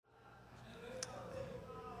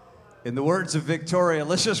In the words of Victoria,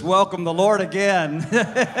 let's just welcome the Lord again.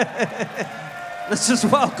 Let's just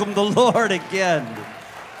welcome the Lord again.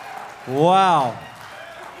 Wow.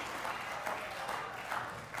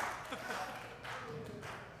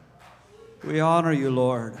 We honor you,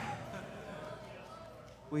 Lord.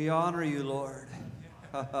 We honor you, Lord.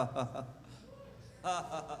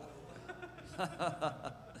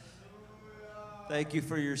 Thank you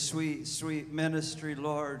for your sweet, sweet ministry,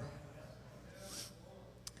 Lord.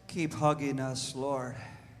 Keep hugging us, Lord.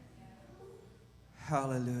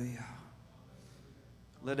 Hallelujah.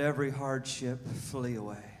 Let every hardship flee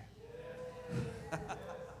away.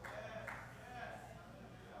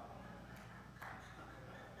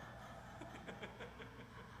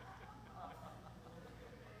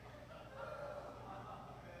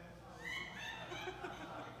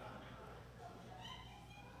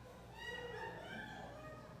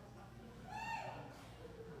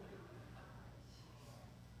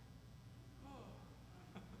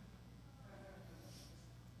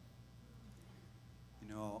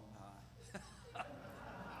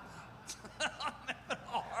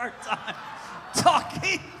 Hard time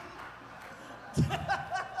talking.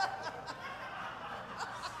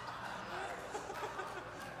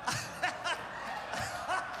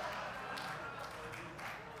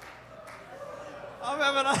 I'm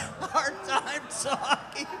having a hard time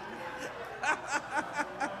talking.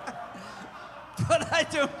 But I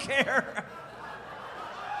don't care.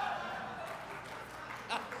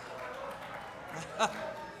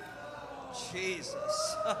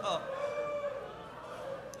 Jesus.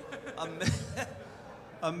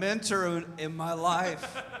 A mentor in my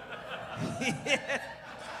life.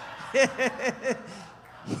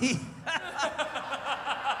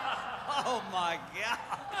 Oh my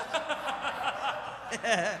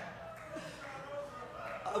God.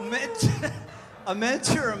 A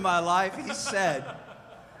mentor in my life, he said,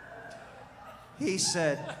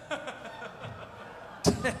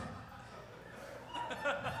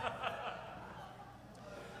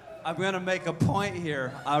 I'm going to make a point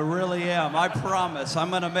here. I really am. I promise.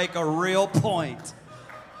 I'm going to make a real point.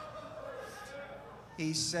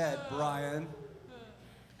 He said, Brian.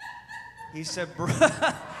 He said, Brian.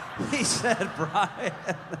 He said,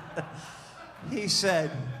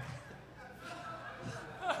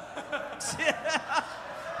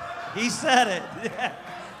 he said it.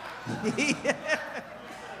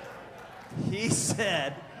 He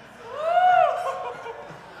said,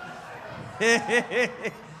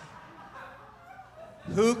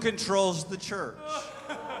 who controls the church?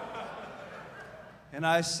 And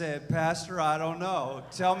I said, Pastor, I don't know.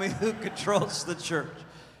 Tell me who controls the church.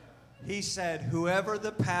 He said, whoever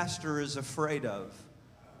the pastor is afraid of,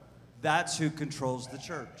 that's who controls the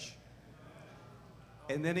church.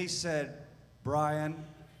 And then he said, Brian,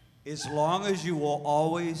 as long as you will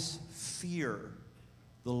always fear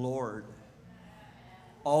the Lord,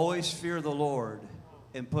 always fear the Lord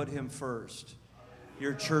and put him first,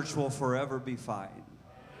 your church will forever be fine.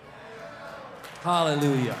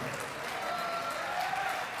 Hallelujah.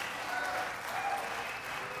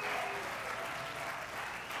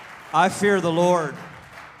 I fear the Lord.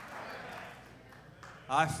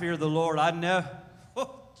 I fear the Lord. I never.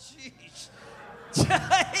 Oh, jeez.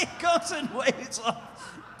 He goes and waits on.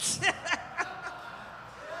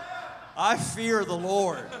 I fear the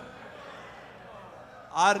Lord.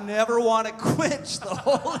 I never want to quench the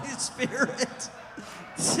Holy Spirit.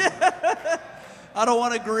 I don't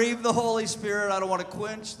want to grieve the Holy Spirit. I don't want to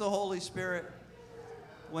quench the Holy Spirit.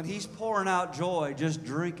 When he's pouring out joy, just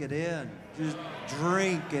drink it in. Just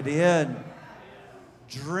drink it in.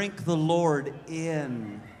 Drink the Lord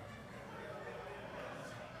in.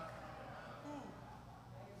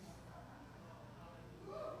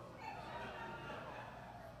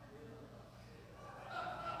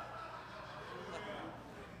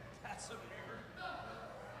 That's a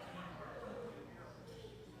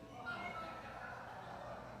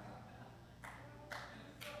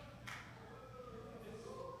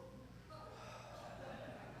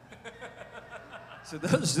So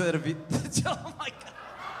those that have, oh my God.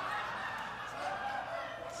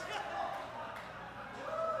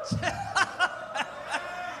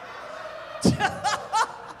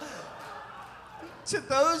 To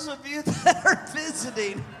those of you that are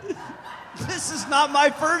visiting, this is not my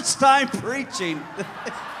first time preaching.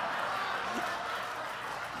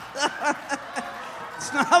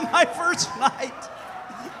 It's not my first night.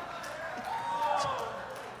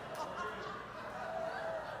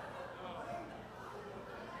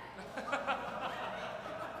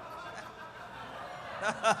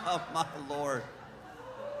 Oh, my Lord.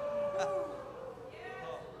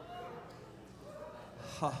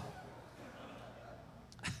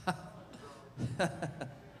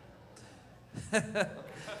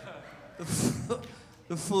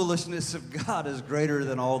 The foolishness of God is greater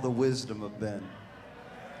than all the wisdom of men.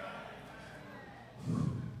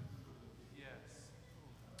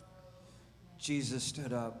 Jesus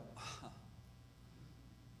stood up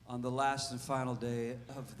on the last and final day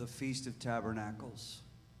of the Feast of Tabernacles,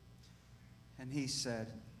 and he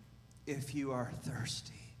said, "If you are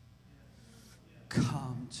thirsty,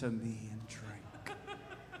 come to me and drink."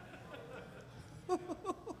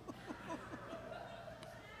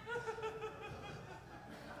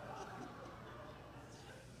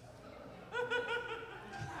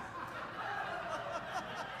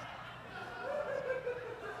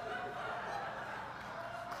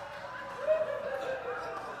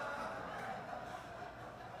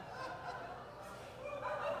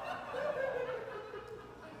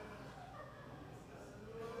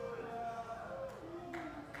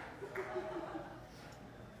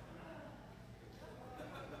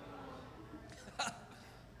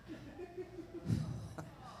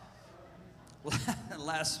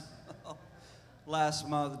 Last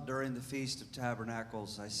month during the Feast of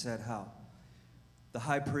Tabernacles, I said how the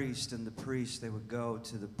high priest and the priest, they would go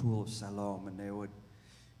to the pool of Siloam, and they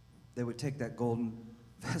would take that golden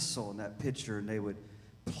vessel and that pitcher, and they would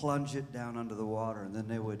plunge it down under the water, and then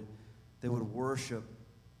they would worship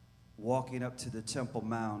walking up to the Temple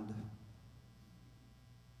Mount.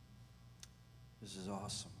 This is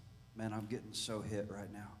awesome. Man, I'm getting so hit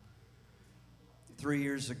right now. 3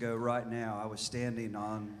 years ago, right now, I was standing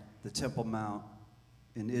on the Temple Mount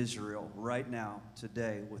in Israel, right now,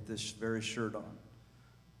 today, with this very shirt on.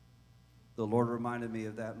 The Lord reminded me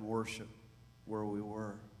of that in worship, where we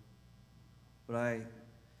were. But I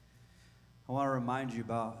want to remind you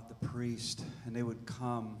about the priest, and they would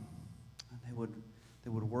come, and they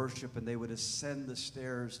would worship, and they would ascend the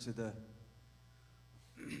stairs to the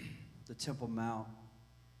Temple Mount,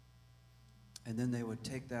 and then they would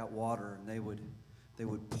take that water, and they would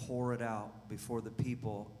pour it out before the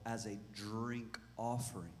people as a drink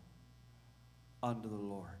offering unto the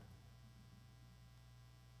Lord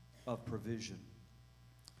of provision.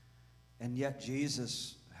 And yet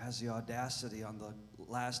Jesus has the audacity on the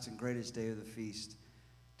last and greatest day of the feast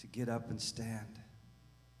to get up and stand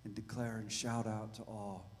and declare and shout out to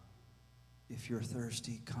all, "If you're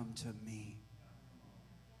thirsty, come to me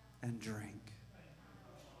and drink."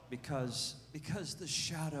 Because the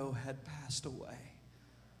shadow had passed away,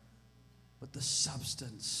 but the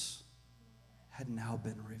substance had now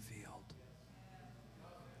been revealed.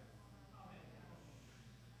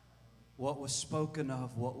 What was spoken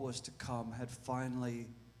of, what was to come, had finally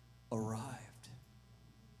arrived.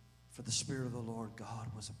 For the Spirit of the Lord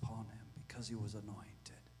God was upon him because he was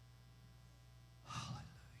anointed. Hallelujah.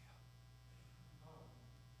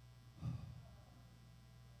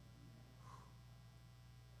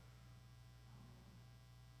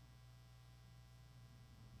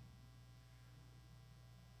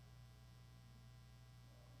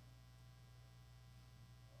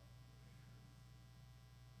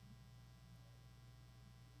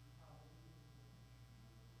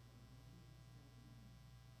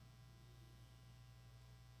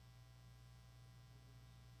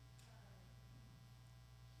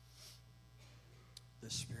 The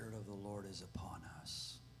Spirit of the Lord is upon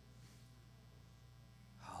us.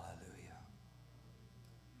 Hallelujah.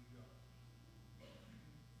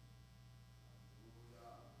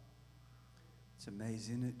 It's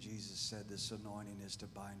amazing that Jesus said this anointing is to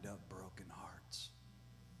bind up broken hearts.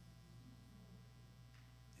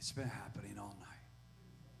 It's been happening all night.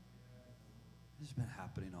 It's been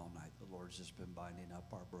happening all night. The Lord's just been binding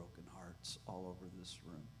up our broken hearts all over this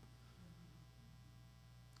room.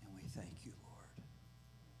 And we thank you, Lord.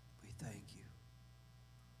 We thank you.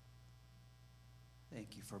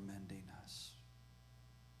 Thank you for mending us.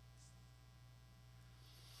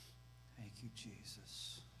 Thank you,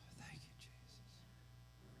 Jesus. Thank you, Jesus.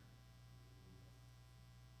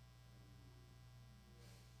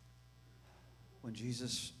 When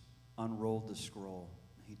Jesus unrolled the scroll,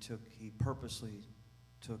 he purposely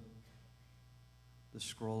took the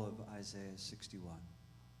scroll of Isaiah 61,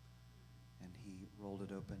 and he rolled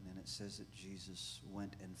it open, and it says that Jesus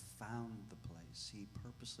went and found the place. He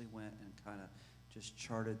purposely went and kind of just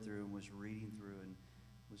charted through and was reading through and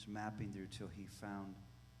was mapping through till he found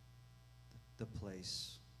the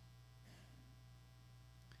place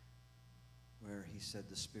where he said,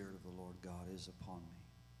 "The Spirit of the Lord God is upon me."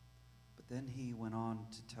 But then he went on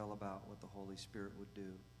to tell about what the Holy Spirit would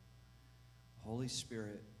do. The Holy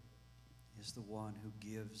Spirit is the one who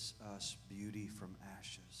gives us beauty from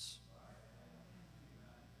ashes.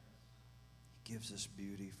 He gives us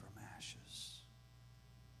beauty from ashes.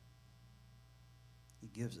 He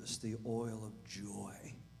gives us the oil of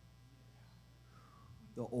joy.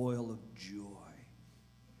 The oil of joy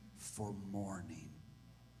for mourning.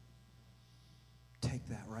 Take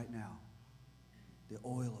that right now. The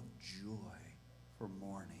oil of joy for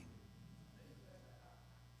mourning.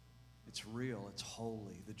 It's real. It's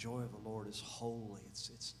holy. The joy of the Lord is holy.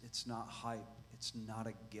 It's not hype. It's not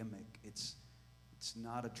a gimmick. It's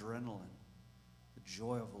not adrenaline. The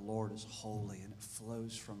joy of the Lord is holy, and it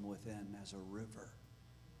flows from within as a river.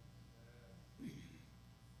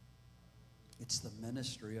 It's the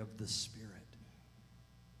ministry of the Spirit.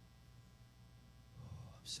 Oh,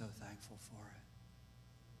 I'm so thankful for it.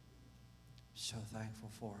 I'm so thankful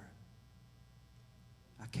for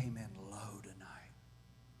it. I came in low tonight.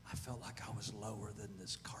 I felt like I was lower than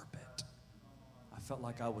this carpet. I felt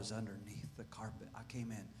like I was underneath the carpet. I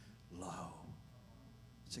came in low.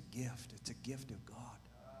 It's a gift. It's a gift of God.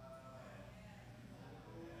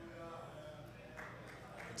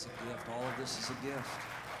 It's a gift. All of this is a gift.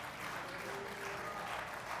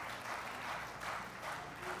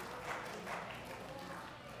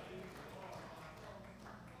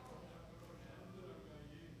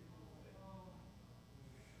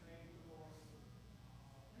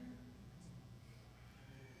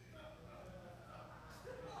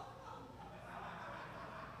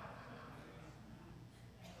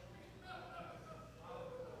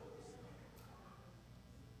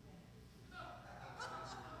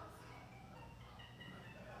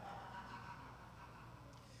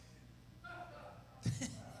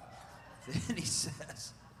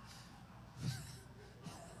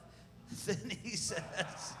 Then he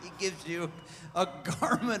says, he gives you a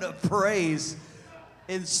garment of praise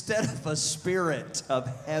instead of a spirit of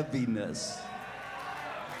heaviness.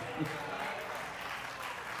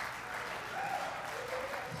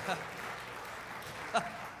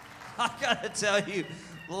 I gotta tell you,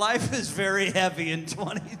 life is very heavy in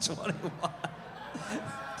 2021.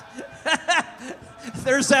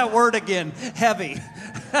 There's that word again, heavy.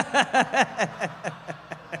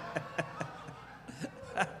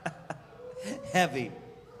 Heavy.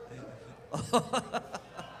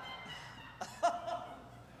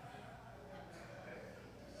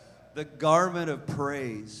 The garment of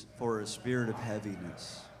praise for a spirit of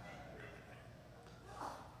heaviness.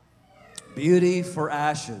 Beauty for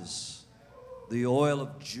ashes. The oil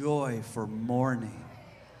of joy for mourning.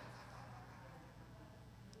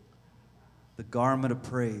 The garment of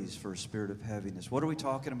praise for a spirit of heaviness. What are we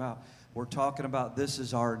talking about? We're talking about this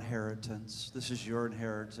is our inheritance. This is your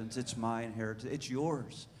inheritance. It's my inheritance. It's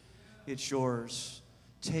yours. It's yours.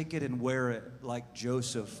 Take it and wear it like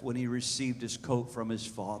Joseph when he received his coat from his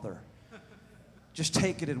father. Just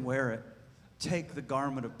take it and wear it. Take the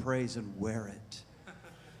garment of praise and wear it.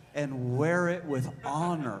 And wear it with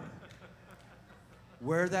honor.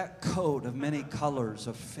 Wear that coat of many colors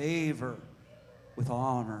of favor with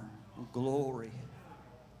honor and glory.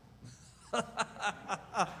 Oh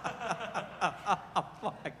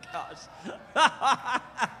my gosh.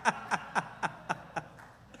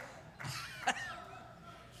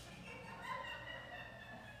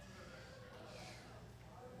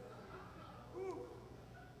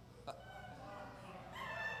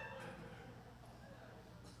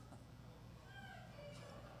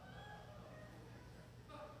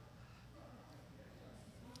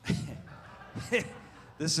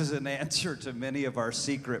 This is an answer to many of our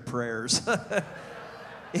secret prayers.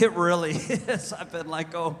 It really is. I've been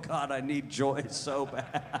like, oh God, I need joy so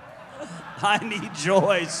bad. I need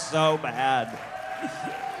joy so bad.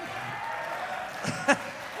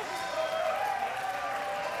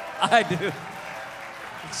 I do.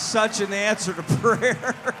 It's such an answer to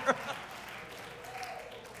prayer.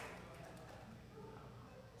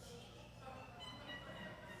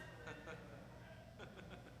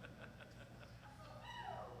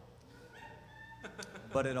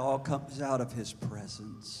 But it all comes out of His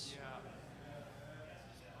presence.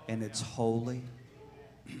 And it's holy.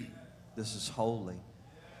 This is holy.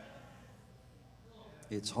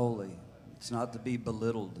 It's holy. It's not to be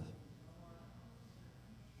belittled.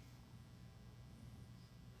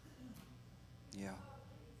 Yeah.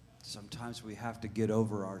 Sometimes we have to get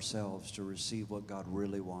over ourselves to receive what God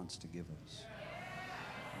really wants to give us.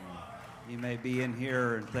 You may be in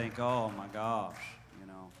here and think, oh my gosh, you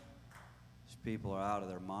know, these people are out of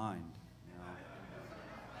their mind.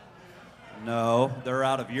 You know? No, they're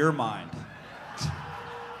out of your mind.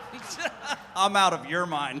 I'm out of your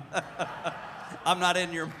mind. I'm not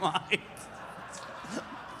in your mind.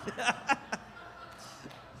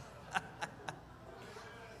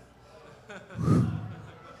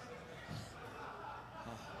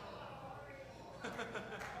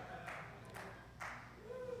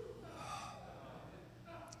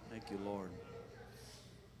 Thank you, Lord.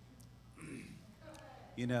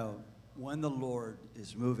 You know, when the Lord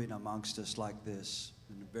is moving amongst us like this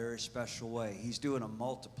in a very special way, He's doing a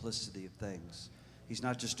multiplicity of things. He's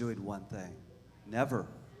not just doing one thing. Never,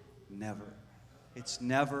 never. It's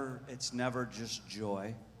never just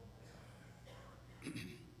joy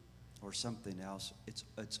or something else.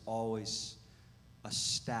 It's always a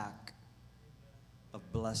stack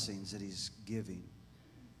of blessings that He's giving.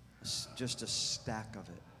 Just a stack of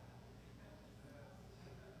it.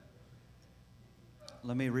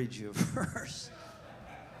 Let me read you a verse.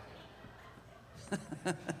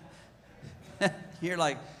 You're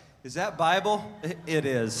like, is that Bible? It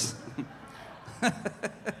is.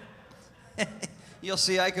 You'll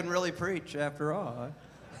see I can really preach after all.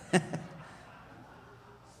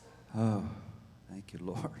 Oh, thank you,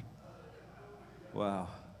 Lord. Wow.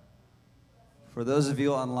 For those of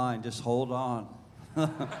you online, just hold on.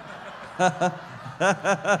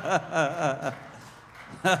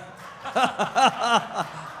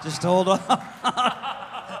 Just hold on.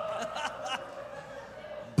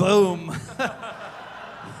 Boom.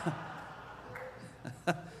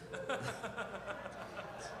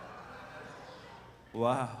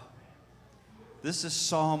 Wow. This is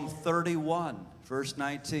Psalm 31, verse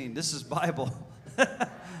 19. This is Bible.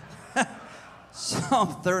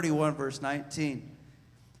 Psalm 31, verse 19.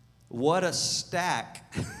 What a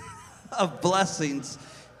stack of blessings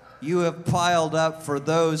you have piled up for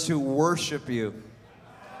those who worship you.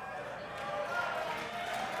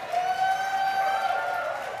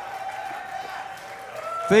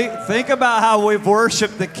 Think about how we've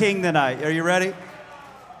worshiped the King tonight. Are you ready?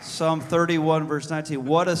 Psalm 31, verse 19.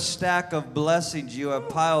 What a stack of blessings you have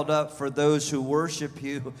piled up for those who worship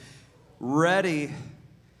you, ready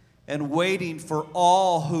and waiting for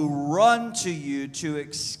all who run to you to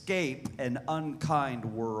escape an unkind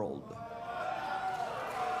world.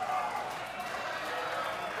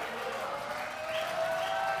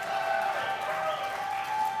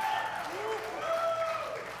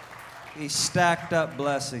 He's stacked up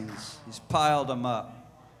blessings. He's piled them up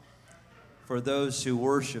for those who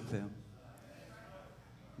worship Him.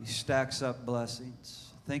 He stacks up blessings.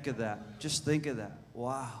 Think of that. Just think of that.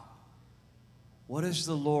 Wow. What is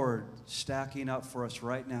the Lord stacking up for us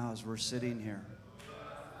right now as we're sitting here?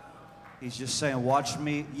 He's just saying, watch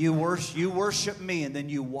me. You worship me, and then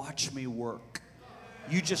you watch me work.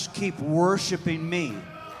 You just keep worshiping me,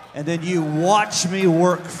 and then you watch me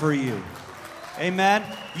work for you. Amen.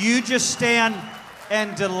 You just stand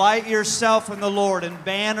and delight yourself in the Lord and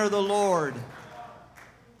banner the Lord.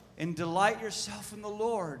 And delight yourself in the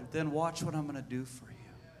Lord. Then watch what I'm going to do for you.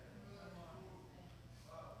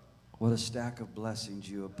 What a stack of blessings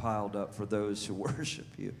you have piled up for those who worship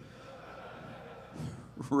you.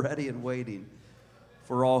 Ready and waiting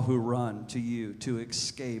for all who run to you to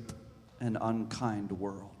escape an unkind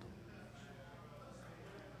world.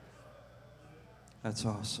 That's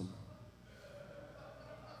awesome.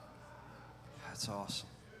 That's awesome.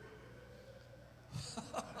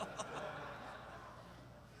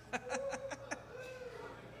 Take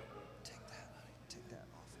that, honey. Take that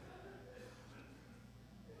off.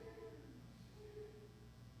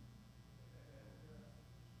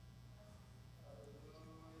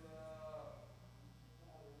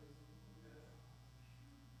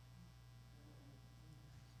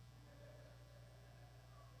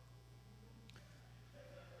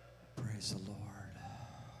 Praise the Lord.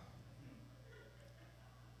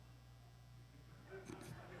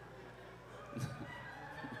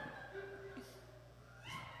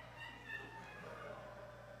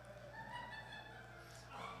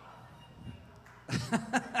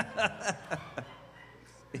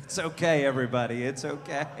 It's okay, everybody. It's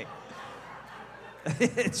okay.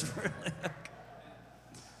 It's really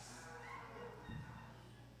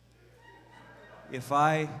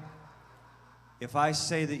okay. If I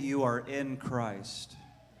say that you are in Christ,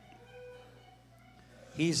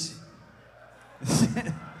 He's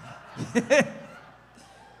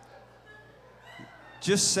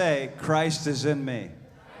just say, Christ is in me.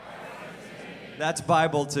 That's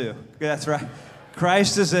Bible too. That's right.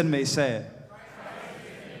 Christ is in me. Say it.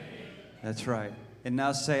 That's right. And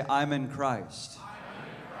now say, I'm in Christ.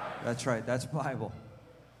 That's right. That's Bible.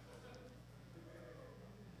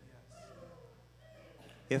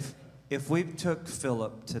 If we took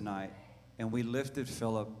Philip tonight and we lifted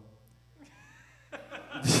Philip,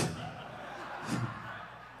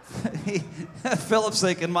 Philip's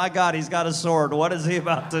thinking, my God, he's got a sword. What is he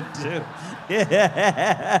about to do?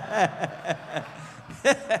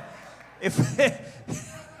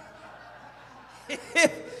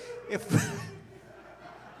 If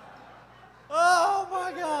oh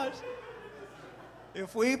my gosh.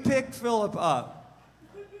 If we picked Philip up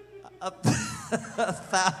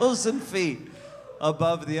 1,000 feet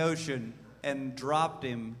above the ocean and dropped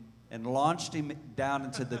him and launched him down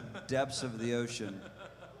into the depths of the ocean,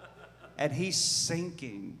 and he's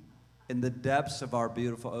sinking in the depths of our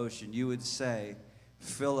beautiful ocean, you would say,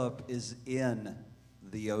 Philip is in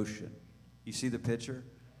the ocean. You see the picture?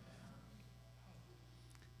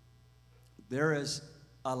 There is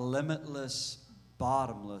a limitless,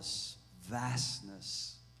 bottomless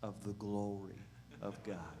vastness of the glory of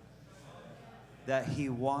God that He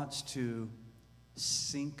wants to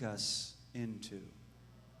sink us into.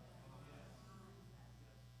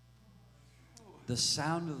 The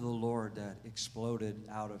sound of the Lord that exploded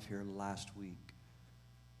out of here last week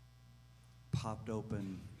popped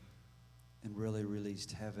open and really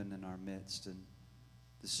released heaven in our midst. And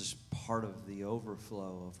this is part of the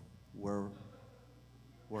overflow of where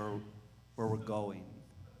we're going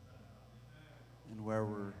and where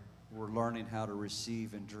we're learning how to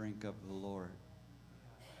receive and drink of the Lord.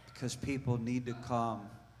 Because people need to come.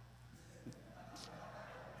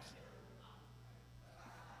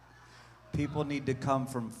 People need to come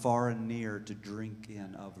from far and near to drink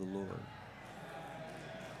in of the Lord.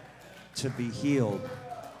 To be healed.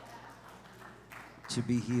 To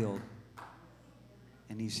be healed.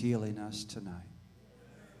 And He's healing us tonight.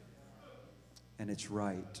 And it's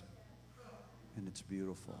right. And it's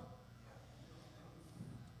beautiful.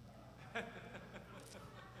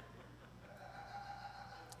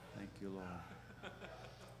 Thank you, Lord.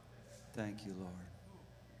 Thank you, Lord.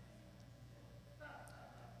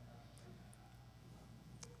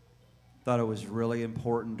 Thought it was really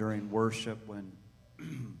important during worship when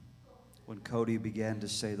Cody began to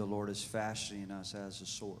say the Lord is fashioning us as a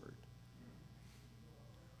sword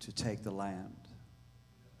to take the land.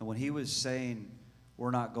 And when he was saying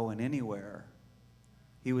we're not going anywhere,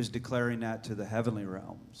 he was declaring that to the heavenly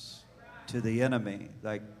realms, to the enemy.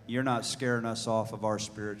 Like, you're not scaring us off of our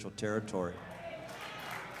spiritual territory.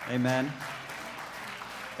 Amen.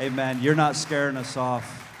 Amen. You're not scaring us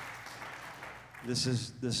off. This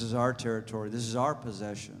is our territory. This is our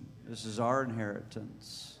possession. This is our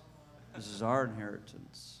inheritance. This is our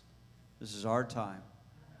inheritance. This is our time.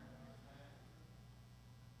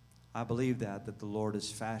 I believe that the Lord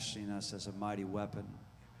is fashioning us as a mighty weapon.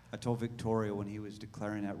 I told Victoria when he was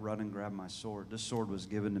declaring that, run and grab my sword. This sword was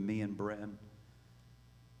given to me and Bren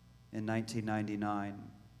in 1999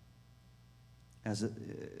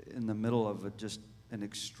 in the middle of just an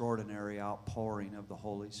extraordinary outpouring of the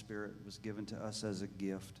Holy Spirit. It was given to us as a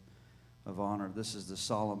gift of honor. This is the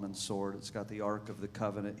Solomon sword. It's got the Ark of the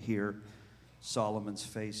Covenant here, Solomon's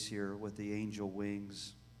face here with the angel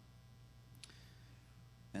wings,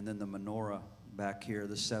 and then the menorah back here,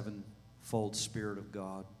 the sevenfold Spirit of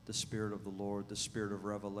God, the Spirit of the Lord, the Spirit of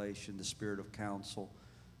revelation, the Spirit of counsel,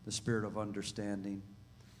 the Spirit of understanding,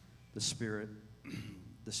 the Spirit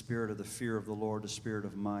of the fear of the Lord, the Spirit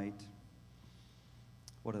of might.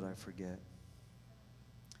 What did I forget?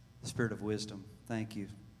 The Spirit of wisdom. Thank you,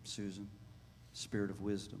 Susan. Spirit of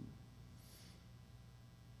wisdom.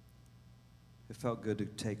 It felt good to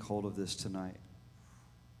take hold of this tonight.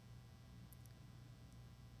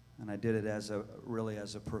 And I did it as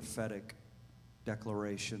a prophetic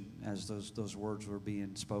declaration as those words were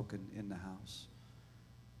being spoken in the house.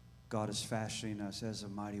 God is fashioning us as a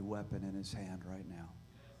mighty weapon in His hand right now.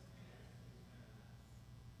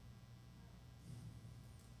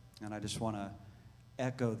 And I just want to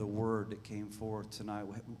echo the word that came forth tonight.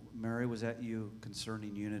 Mary, was that you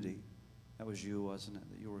concerning unity? That was you, wasn't it?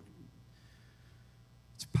 That you were.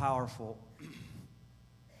 It's powerful.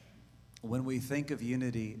 When we think of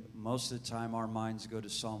unity, most of the time our minds go to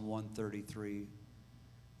Psalm 133.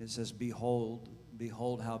 It says, behold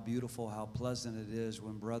how beautiful, how pleasant it is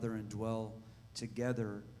when brethren dwell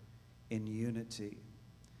together in unity.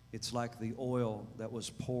 It's like the oil that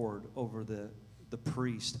was poured over the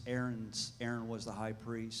priest. Aaron was the high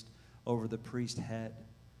priest, over the priest's head.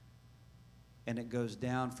 And it goes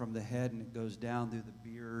down from the head and it goes down through the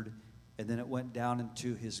beard. And then it went down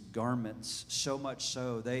into his garments, so much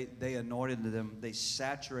so they anointed them, they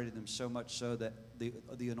saturated them so much so that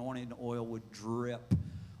the anointing oil would drip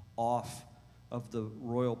off of the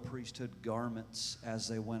royal priesthood garments as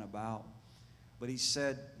they went about. But he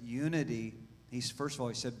said unity, first of all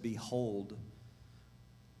he said behold.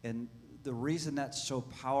 And the reason that's so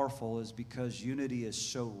powerful is because unity is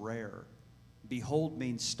so rare. Behold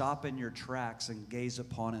means stop in your tracks and gaze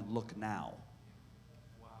upon and look now.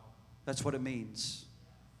 That's what it means.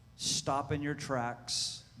 Stop in your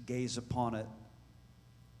tracks, gaze upon it,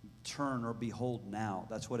 turn or behold now.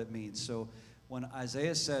 That's what it means. So when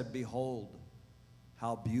Isaiah said, behold,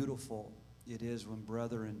 how beautiful, It is when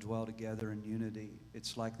brethren dwell together in unity.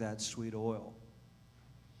 It's like that sweet oil.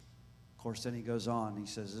 Of course, then he goes on. He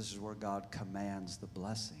says this is where God commands the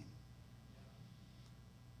blessing.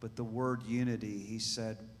 But the word unity, he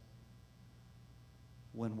said,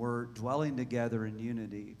 when we're dwelling together in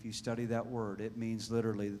unity, if you study that word, it means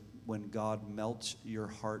literally when God melts your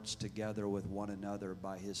hearts together with one another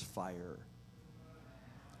by his fire.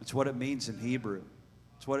 It's what it means in Hebrew.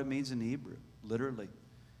 It's what it means in Hebrew, literally.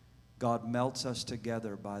 God melts us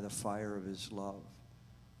together by the fire of his love.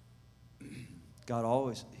 God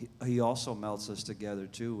always, he also melts us together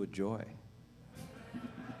too with joy.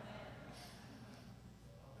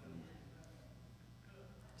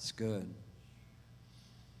 It's good.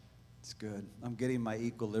 It's good. I'm getting my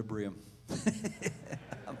equilibrium.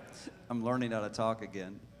 I'm learning how to talk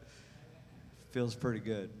again. Feels pretty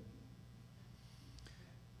good.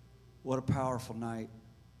 What a powerful night.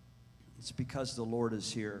 It's because the Lord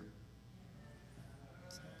is here.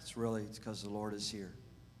 It's because the Lord is here.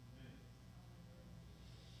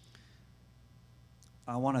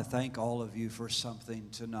 I want to thank all of you for something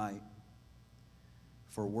tonight,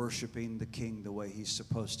 for worshiping the King the way he's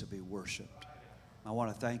supposed to be worshiped. I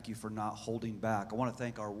want to thank you for not holding back. I want to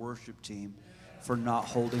thank our worship team for not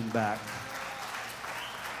holding back.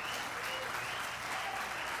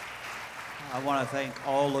 I want to thank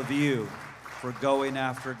all of you for going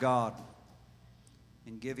after God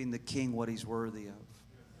and giving the King what he's worthy of.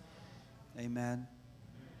 Amen.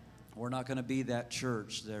 We're not going to be that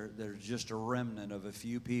church. There's just a remnant of a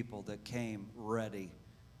few people that came ready.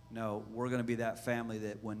 No, we're going to be that family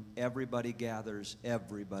that when everybody gathers,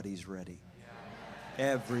 everybody's ready.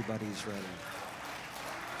 Everybody's ready.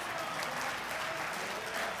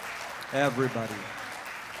 Everybody.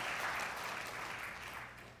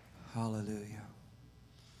 Hallelujah.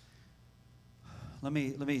 Let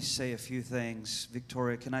me say a few things.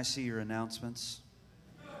 Victoria, can I see your announcements?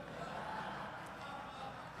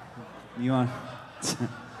 You want?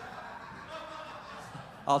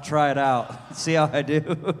 I'll try it out. See how I do.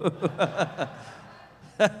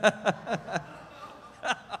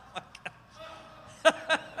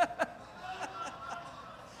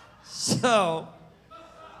 So,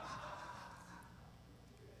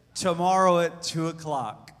 tomorrow at 2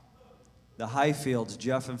 o'clock, the Highfields,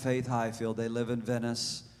 Jeff and Faith Highfield, they live in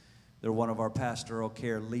Venice. They're one of our pastoral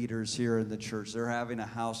care leaders here in the church. They're having a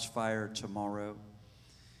house fire tomorrow.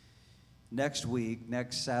 Next week,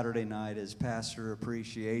 next Saturday night, is Pastor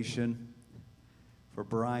Appreciation for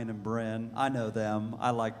Brian and Bren. I know them.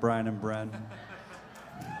 I like Brian and Bren.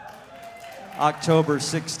 October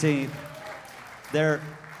 16th. There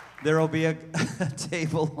will be a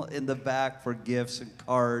table in the back for gifts and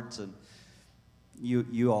cards, and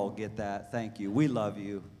you all get that. Thank you. We love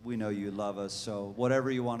you. We know you love us, so whatever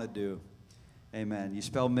you want to do. Amen. You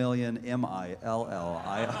spell million,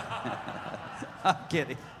 M-I-L-L-I. I'm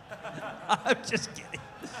kidding. I'm just kidding.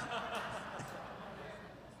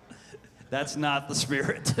 That's not the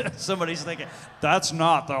Spirit. Somebody's thinking, that's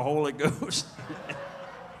not the Holy Ghost.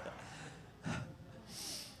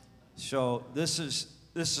 So this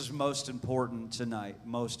is most important tonight,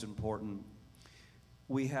 most important.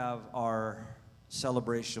 We have our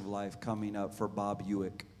celebration of life coming up for Bob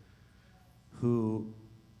Ewick, who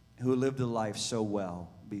lived a life so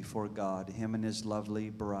well before God, him and his lovely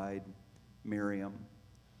bride, Miriam.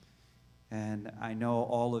 And I know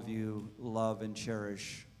all of you love and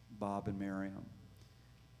cherish Bob and Miriam.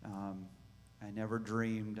 I never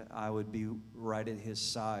dreamed I would be right at his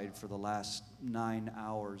side for the last 9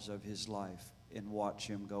 hours of his life and watch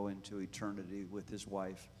him go into eternity with his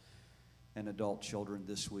wife and adult children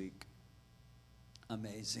this week.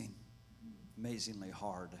 Amazing. Amazingly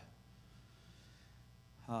hard.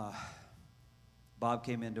 Bob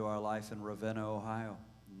came into our life in Ravenna, Ohio,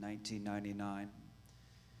 in 1999.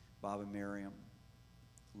 Bob and Miriam.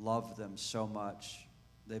 Love them so much.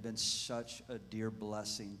 They've been such a dear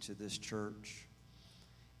blessing to this church.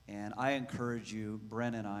 And I encourage you,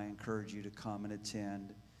 Bren and I encourage you to come and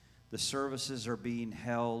attend. The services are being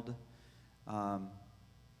held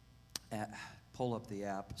pull up the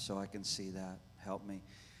app so I can see that. Help me.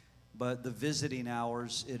 But the visiting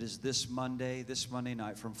hours, it is this Monday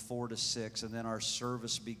night from 4 to 6, and then our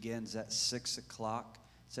service begins at 6 o'clock.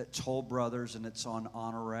 It's at Toll Brothers, and it's on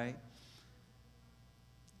Honore.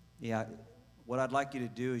 Yeah, what I'd like you to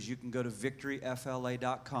do is you can go to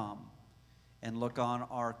victoryfla.com and look on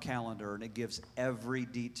our calendar, and it gives every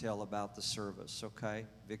detail about the service, okay?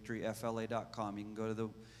 victoryfla.com. You can go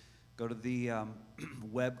to the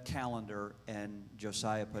web calendar, and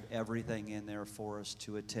Josiah put everything in there for us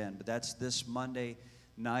to attend. But that's this Monday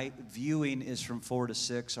night. Viewing is from 4 to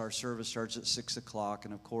 6. Our service starts at 6 o'clock,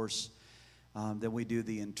 and of course, Then we do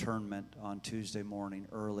the internment on Tuesday morning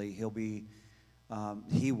early.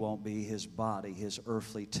 He won't be his body, his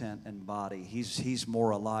earthly tent and body. He's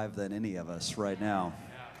more alive than any of us right now.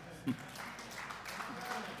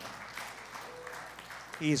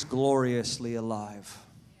 He's gloriously alive.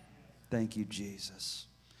 Thank you, Jesus.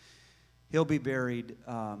 He'll be buried,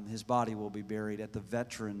 his body will be buried at the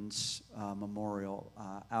Veterans Memorial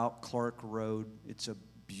out Clark Road. It's a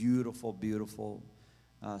beautiful, beautiful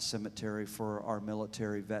cemetery for our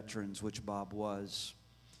military veterans, which Bob was.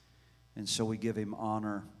 And so we give him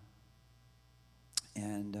honor.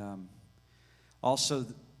 And also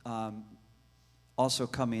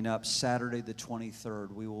coming up Saturday the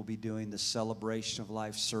 23rd, we will be doing the Celebration of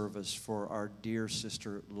Life service for our dear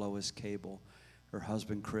sister Lois Cable. Her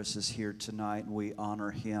husband Chris is here tonight, and we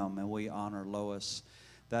honor him and we honor Lois.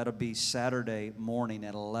 That'll be Saturday morning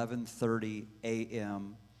at 11:30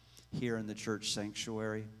 a.m. here in the church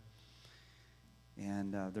sanctuary.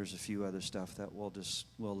 And there's a few other stuff that we'll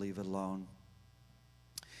leave it alone.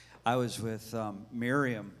 I was with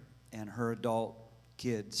Miriam and her adult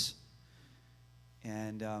kids,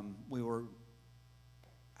 and we were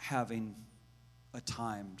having a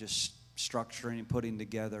time just structuring and putting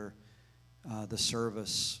together the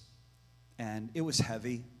service, and it was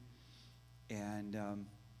heavy. And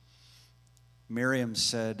Miriam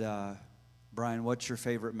said, Brian, what's your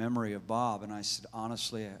favorite memory of Bob? And I said,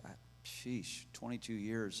 honestly, 22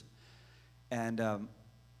 years. And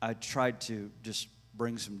I tried to just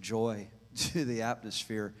bring some joy to the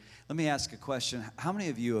atmosphere. Let me ask a question. How many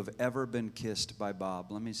of you have ever been kissed by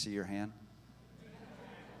Bob? Let me see your hand.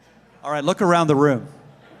 All right, look around the room.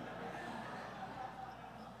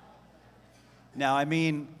 Now, I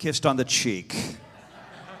mean kissed on the cheek.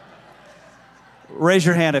 Raise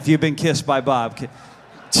your hand if you've been kissed by Bob.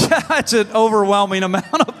 That's an overwhelming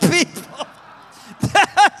amount of people.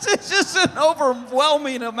 That's just an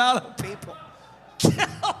overwhelming amount of people.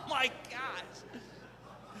 Oh, my gosh.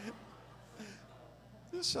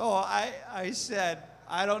 So I said,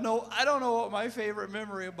 I don't know what my favorite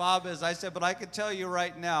memory of Bob is. I said, but I can tell you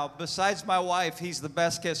right now, besides my wife, he's the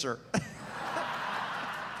best kisser.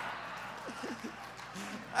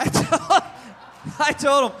 I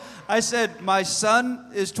told him, I said, my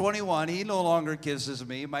son is 21. He no longer kisses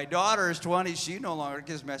me. My daughter is 20. She no longer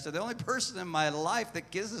kisses me. I said, the only person in my life that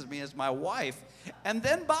kisses me is my wife. And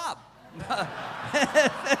then Bob.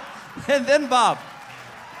 And then Bob.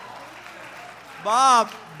 Bob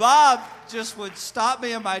just would stop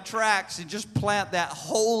me in my tracks and just plant that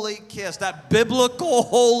holy kiss, that biblical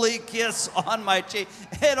holy kiss on my cheek.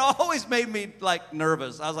 It always made me like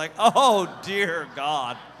nervous. I was like, oh dear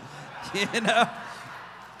God, you know,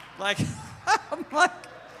 like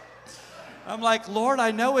I'm like, Lord,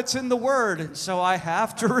 I know it's in the Word, and so I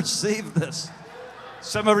have to receive this.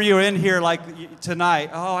 Some of you are in here like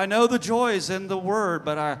tonight. Oh, I know the joy is in the Word,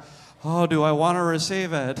 but do I want to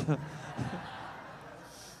receive it?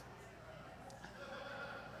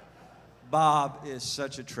 Bob is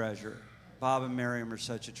such a treasure. Bob and Miriam are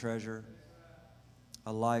such a treasure.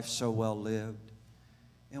 A life so well lived.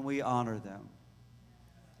 And we honor them.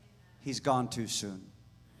 He's gone too soon.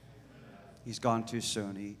 He's gone too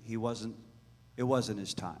soon. It wasn't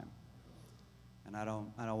his time. And I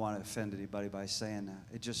don't want to offend anybody by saying that.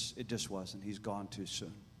 It just wasn't. He's gone too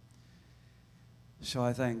soon. So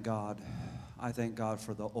I thank God. I thank God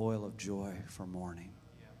for the oil of joy for mourning.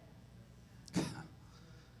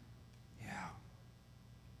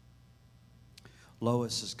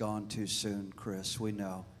 Lois is gone too soon, Chris. We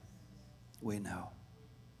know. We know.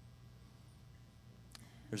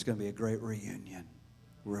 There's going to be a great reunion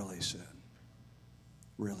really soon.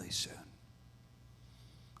 Really soon.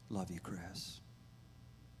 Love you, Chris.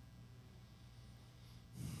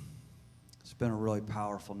 It's been a really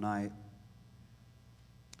powerful night.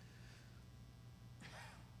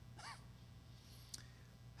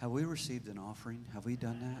 Have we received an offering? Have we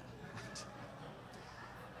done that?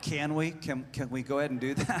 Can we? Can we go ahead and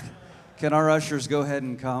do that? Can our ushers go ahead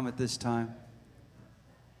and come at this time?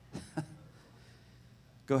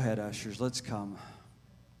 Go ahead, ushers. Let's come.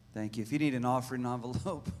 Thank you. If you need an offering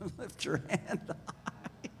envelope, lift your hand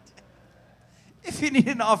high. If you need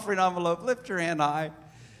an offering envelope, lift your hand high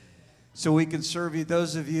so we can serve you.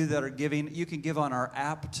 Those of you that are giving, you can give on our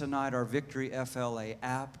app tonight, our Victory FLA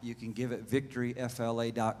app. You can give at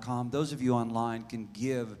victoryfla.com. Those of you online can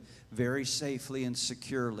give very safely and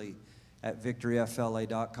securely at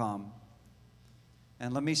victoryfla.com.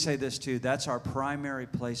 And let me say this too, that's our primary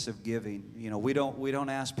place of giving. You know, we don't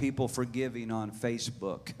ask people for giving on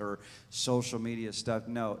Facebook or social media stuff.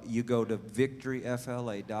 No, you go to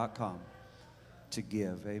victoryfla.com to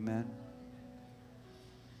give. Amen.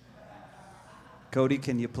 Cody,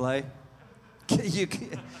 can you play?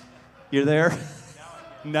 You're there?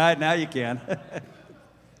 Now you can.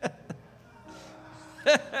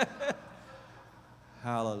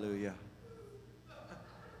 Hallelujah.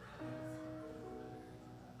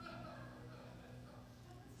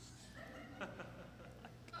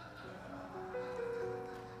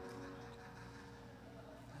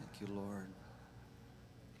 Thank you, Lord.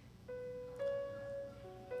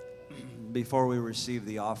 Before we receive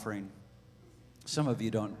the offering, some of you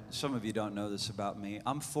don't know this about me.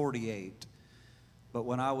 I'm 48, but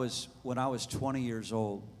when I was 20 years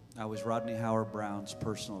old, I was Rodney Howard-Browne's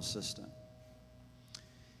personal assistant.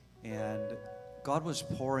 And God was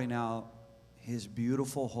pouring out His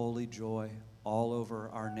beautiful, holy joy all over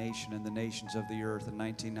our nation and the nations of the earth in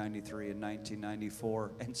 1993 and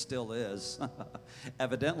 1994, and still is.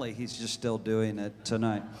 Evidently, He's just still doing it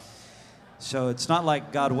tonight. So it's not like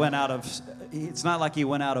it's not like He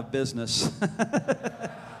went out of business.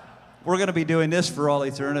 We're going to be doing this for all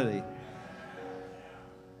eternity.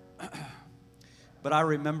 But I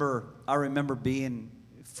remember being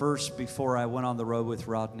first, before I went on the road with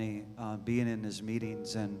Rodney, being in his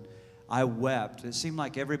meetings, and I wept. It seemed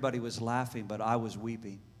like everybody was laughing, but I was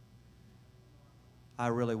weeping. I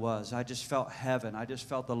really was. I just felt heaven. I just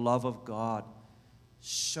felt the love of God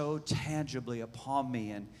so tangibly upon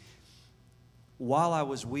me. And while I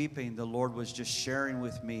was weeping, the Lord was just sharing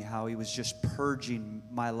with me how He was just purging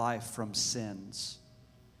my life from sins.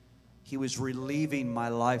 He was relieving my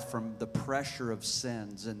life from the pressure of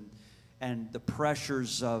sins and the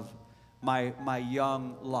pressures of my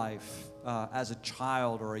young life as a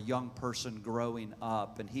child or a young person growing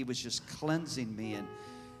up. And He was just cleansing me and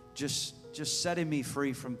just setting me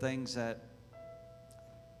free from things that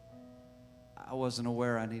I wasn't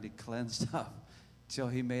aware I needed cleansed up till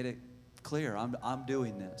He made it clear. I'm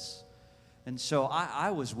doing this. And so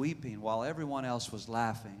I was weeping while everyone else was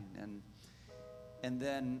laughing. And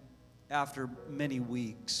then after many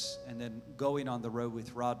weeks and then going on the road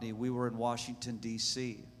with Rodney, we were in Washington,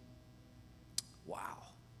 D.C. Wow.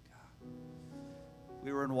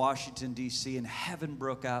 We were in Washington, D.C., and heaven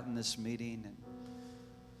broke out in this meeting. And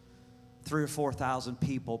 3,000 or 4,000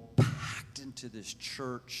 people packed into this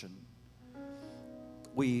church. And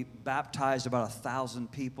we baptized about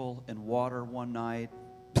 1,000 people in water one night.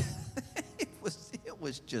 It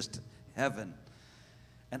was just heaven.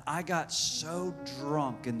 And I got so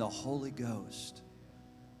drunk in the Holy Ghost.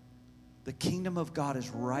 The kingdom of God is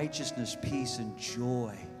righteousness, peace, and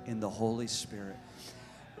joy in the Holy Spirit.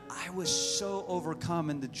 I was so overcome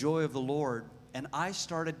in the joy of the Lord, and I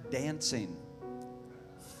started dancing.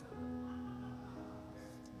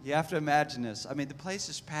 You have to imagine this. I mean, the place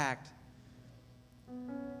is packed.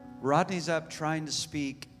 Rodney's up trying to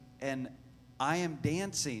speak, and I am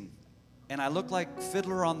dancing, and I look like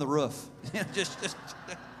Fiddler on the Roof. just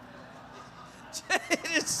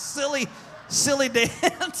it's silly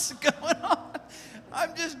dance going on.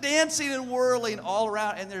 I'm just dancing and whirling all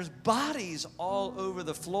around, and there's bodies all over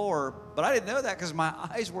the floor, but I didn't know that because my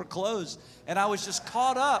eyes were closed, and I was just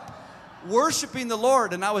caught up worshiping the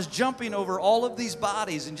Lord, and I was jumping over all of these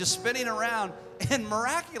bodies and just spinning around and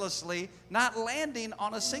miraculously not landing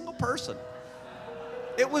on a single person.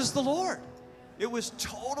 It was the Lord. It was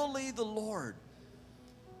totally the Lord.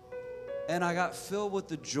 And I got filled with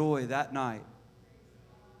the joy that night.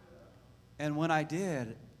 And when I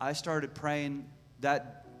did, I started praying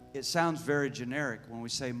that. It sounds very generic when we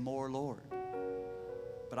say more Lord.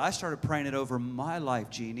 But I started praying it over my life,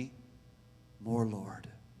 Jeannie. More Lord.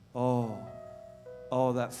 Oh,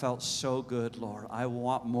 that felt so good, Lord. I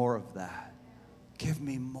want more of that. Give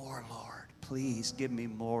me more, Lord. Please give me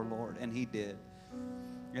more, Lord. And He did.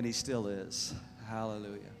 And He still is.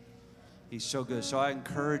 Hallelujah. He's so good. So I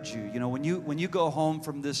encourage you, when you go home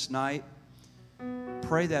from this night,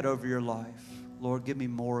 pray that over your life. Lord, give me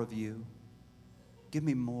more of You. Give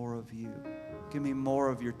me more of You. Give me more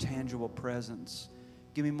of Your tangible presence.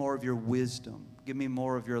 Give me more of Your wisdom. Give me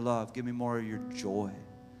more of Your love. Give me more of Your joy.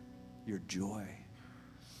 Your joy.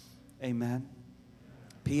 Amen.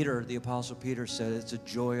 Peter, the Apostle Peter said, it's a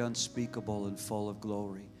joy unspeakable and full of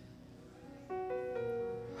glory.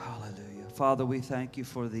 Hallelujah. Father, we thank You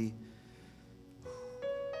for the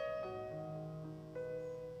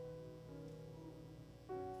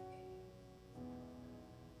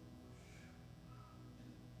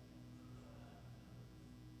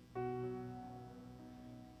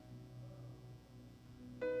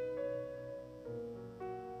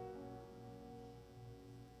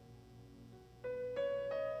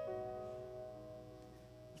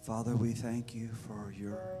Father, we thank You for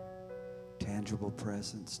Your tangible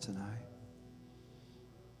presence tonight.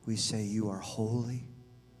 We say You are holy.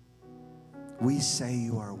 We say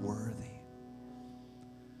you are worthy.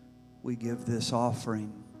 We give this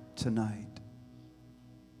offering tonight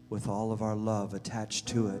with all of our love attached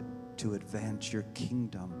to it to advance your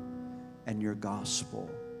kingdom and your gospel.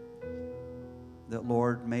 That,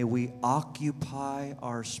 Lord, may we occupy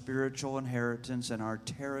our spiritual inheritance and our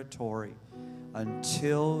territory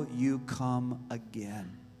until you come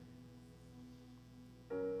again.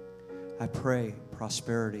 I pray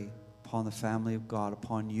prosperity upon the family of God,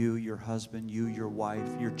 upon you, your husband, you, your wife,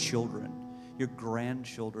 your children, your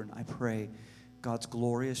grandchildren. I pray God's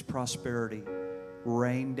glorious prosperity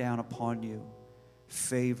rain down upon you,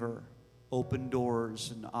 favor, open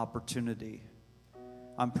doors, and opportunity.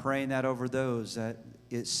 I'm praying that over those that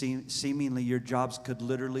seemingly your jobs could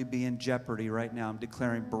literally be in jeopardy right now. I'm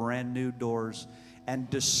declaring brand new doors and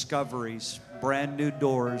discoveries, brand new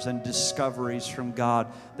doors and discoveries from God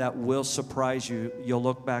that will surprise you. You'll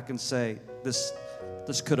look back and say, this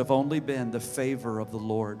could have only been the favor of the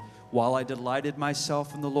Lord. While I delighted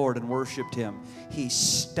myself in the Lord and worshiped Him, He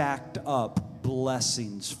stacked up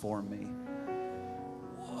blessings for me.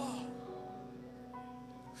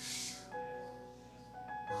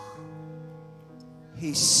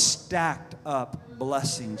 He stacked up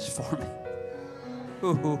blessings for me.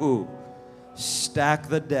 Ooh. Stack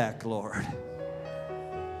the deck, Lord.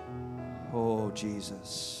 Oh,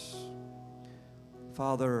 Jesus.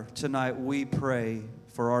 Father, tonight we pray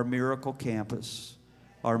for our miracle campus,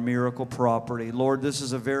 our miracle property. Lord, this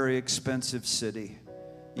is a very expensive city.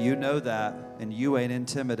 You know that, and you ain't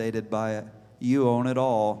intimidated by it. You own it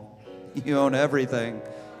all. You own everything.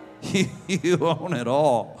 You own it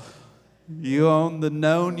all. You own the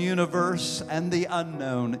known universe and the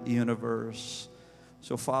unknown universe.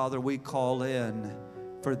 So, Father, we call in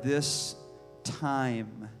for this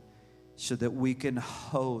time so that we can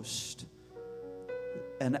host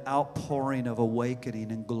an outpouring of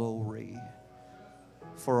awakening and glory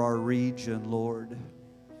for our region, Lord.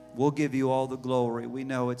 We'll give you all the glory. We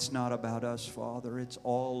know it's not about us, Father. It's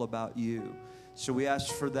all about you. So we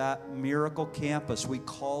ask for that miracle campus. We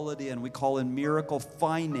call it in. We call in miracle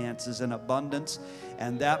finances and abundance.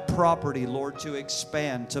 And that property, Lord, to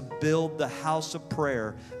expand, to build the house of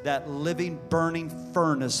prayer, that living, burning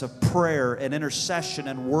furnace of prayer and intercession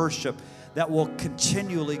and worship that will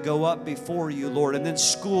continually go up before you, Lord. And then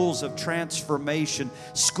schools of transformation,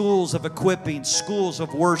 schools of equipping, schools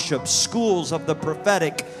of worship, schools of the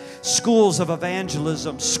prophetic, schools of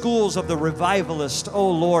evangelism, schools of the revivalist, oh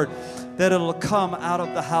Lord, that it'll come out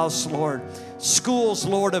of the house, Lord. Schools,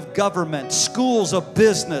 Lord, of government, schools of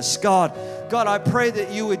business, God. God, I pray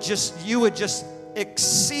that you would just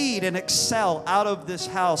exceed and excel out of this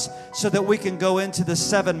house so that we can go into the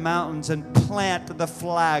 7 mountains and plant the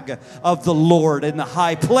flag of the Lord in the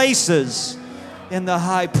high places, in the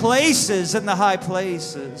high places, in the high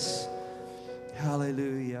places.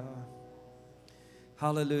 Hallelujah.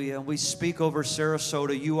 Hallelujah. And we speak over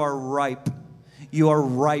Sarasota. You are ripe. You are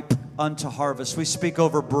ripe unto harvest. We speak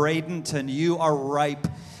over Bradenton. You are ripe.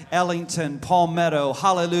 Ellington, Palmetto,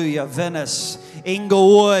 hallelujah, Venice,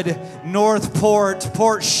 Inglewood, Northport,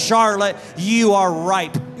 Port Charlotte. You are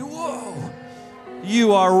ripe. Whoa.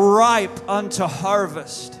 You are ripe unto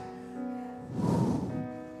harvest.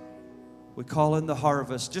 We call in the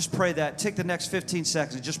harvest. Just pray that. Take the next 15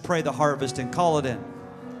 seconds. Just pray the harvest and call it in.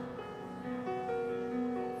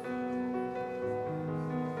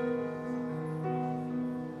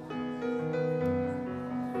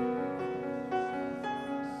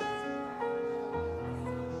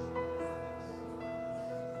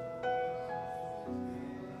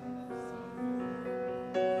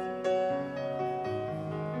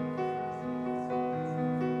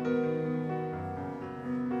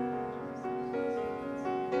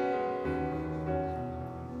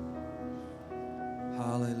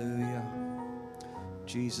 Hallelujah.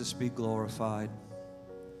 Jesus be glorified.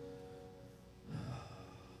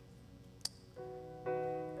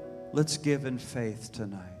 Let's give in faith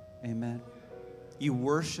tonight. Amen. You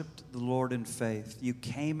worshiped the Lord in faith. You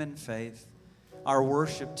came in faith. Our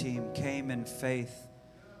worship team came in faith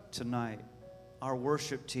tonight. Our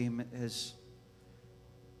worship team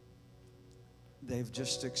they've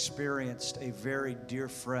just experienced a very dear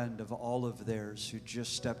friend of all of theirs who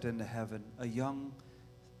just stepped into heaven. A young,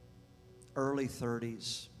 early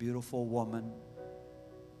 30s, beautiful woman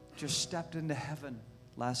just stepped into heaven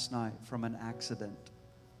last night from an accident,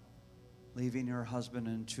 leaving her husband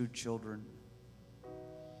and 2 children.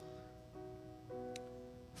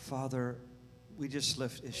 Father, we just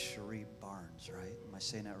lift, is Cherie Barnes, right? Am I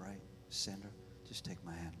saying that right? Sandra, just take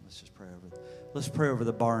my hand. Let's just pray let's pray over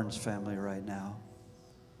the Barnes family right now.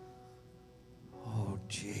 Oh,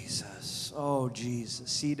 Jesus. Jesus. Oh, Jesus.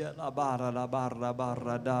 Sida la bara la bara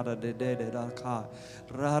bara da da de de de da ka.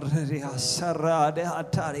 Ra ri ya sa ra de ha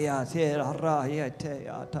ta ri ya te ra ra ya te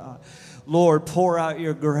ya ta. Lord, pour out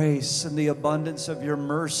your grace and the abundance of your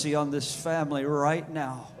mercy on this family right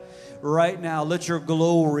now. Right now, let your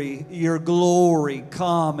glory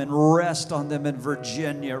come and rest on them in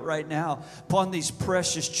Virginia right now, upon these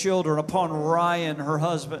precious children, upon Ryan, her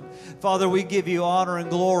husband. Father, we give you honor and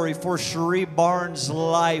glory for Cherie Barnes'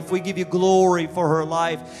 life. We give you glory for her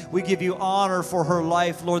life. We give you honor for her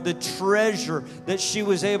life, Lord, the treasure that she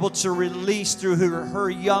was able to release through her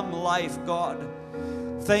young life, God.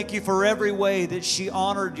 Thank you for every way that she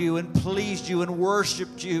honored you and pleased you and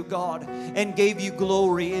worshiped you, God, and gave you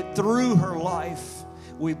glory through her life.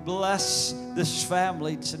 We bless this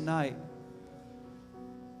family tonight.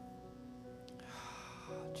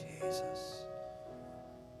 Jesus,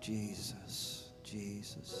 Jesus,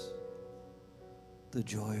 Jesus. The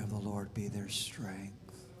joy of the Lord be their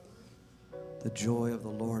strength. The joy of the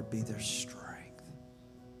Lord be their strength.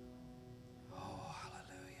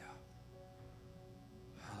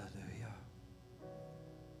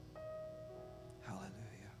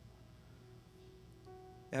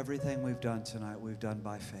 Everything we've done tonight, we've done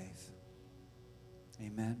by faith.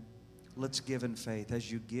 Amen. Let's give in faith. As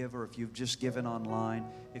you give, or if you've just given online,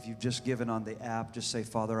 if you've just given on the app, just say,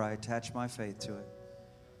 Father, I attach my faith to it.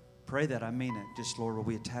 Pray that. I mean it. Just, Lord, will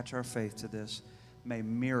we attach our faith to this? May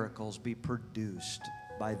miracles be produced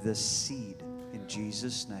by this seed in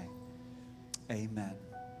Jesus' name. Amen.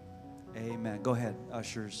 Amen. Go ahead,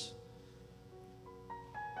 ushers.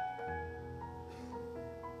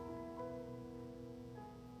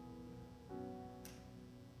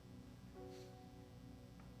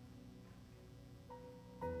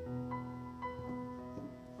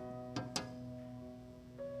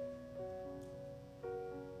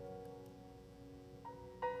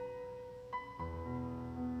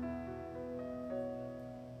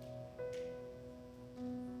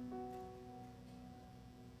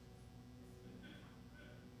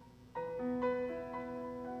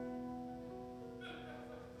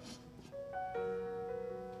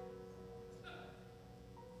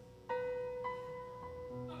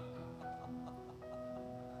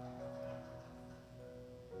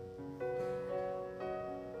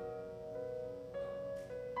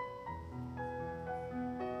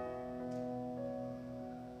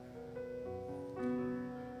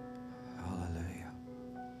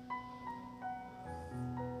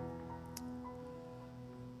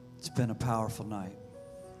 It's been a powerful night.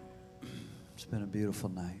 It's been a beautiful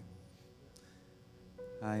night.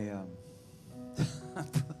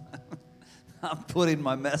 I'm putting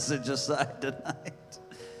my message aside tonight.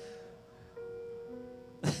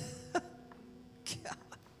 God.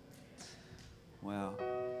 Wow.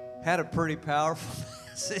 Had a pretty powerful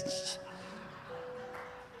message.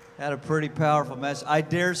 Had a pretty powerful message. I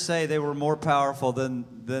dare say they were more powerful than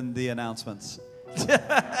the announcements.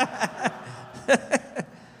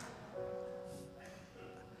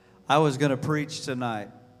 I was going to preach tonight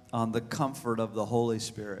on the comfort of the Holy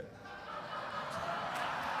Spirit.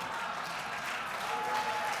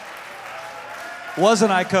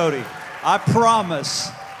 Wasn't I, Cody? I promise.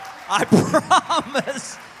 I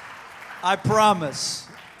promise. I promise.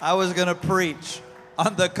 I was going to preach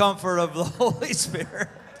on the comfort of the Holy Spirit.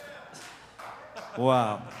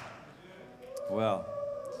 Wow. Well,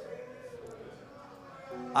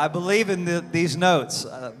 I believe in these notes.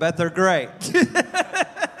 I bet they're great.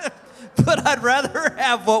 But I'd rather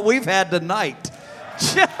have what we've had tonight.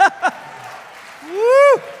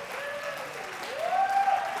 Woo!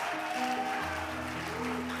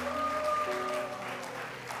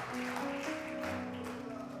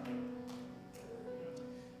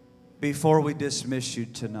 Before we dismiss you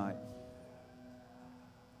tonight,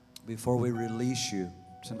 before we release you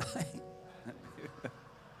tonight,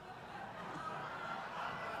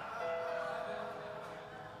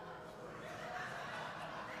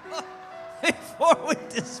 before we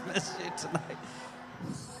dismiss you tonight,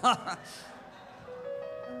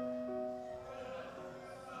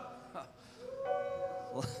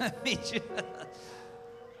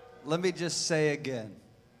 let me just say again.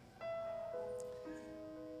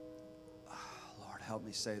 Lord, help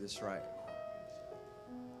me say this right.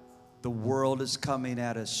 The world is coming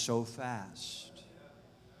at us so fast.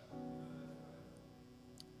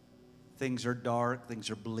 Things are dark, things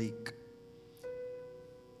are bleak.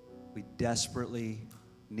 We desperately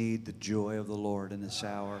need the joy of the Lord in this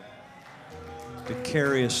hour to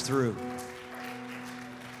carry us through.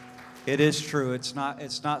 It is true. It's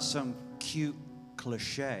not some cute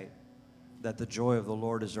cliche that the joy of the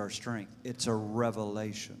Lord is our strength. It's a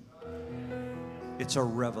revelation. It's a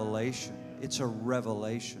revelation. It's a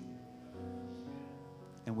revelation.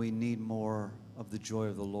 And we need more of the joy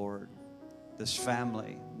of the Lord. This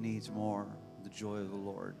family needs more of the joy of the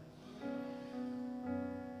Lord.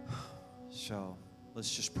 So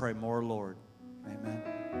let's just pray more, Lord. Amen.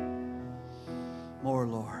 More,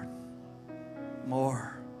 Lord.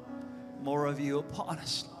 More. More of you upon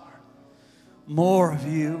us, Lord. More of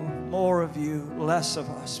you. More of you. Less of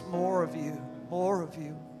us. More of you. More of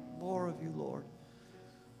you. More of you, Lord.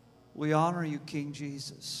 We honor you, King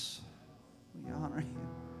Jesus. We honor you.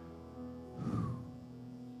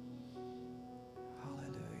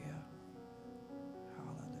 Hallelujah.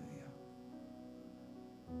 Hallelujah.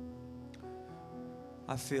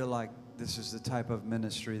 I feel like this is the type of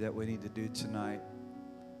ministry that we need to do tonight.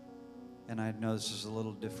 And I know this is a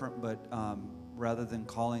little different, but rather than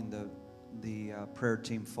calling the prayer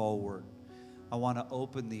team forward, I want to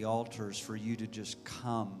open the altars for you to just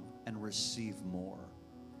come and receive more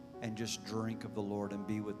and just drink of the Lord and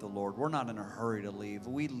be with the Lord. We're not in a hurry to leave.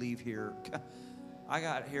 We leave here. I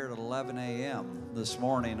got here at 11 a.m. this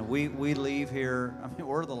morning, and we leave here. I mean,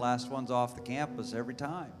 we're the last ones off the campus every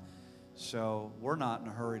time. So we're not in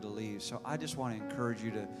a hurry to leave. So I just want to encourage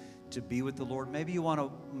you to be with the Lord. Maybe you want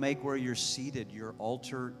to make where you're seated your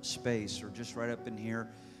altar space, or just right up in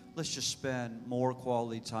here. Let's just spend more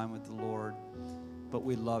quality time with the Lord. But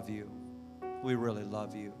we love you. We really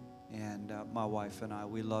love you. And my wife and I,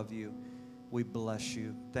 we love you. We bless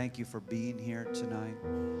you. Thank you for being here tonight.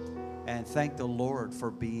 And thank the Lord for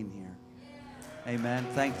being here. Amen.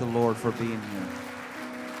 Thank the Lord for being here.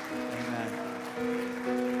 Amen.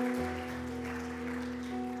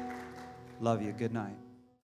 Love you. Good night.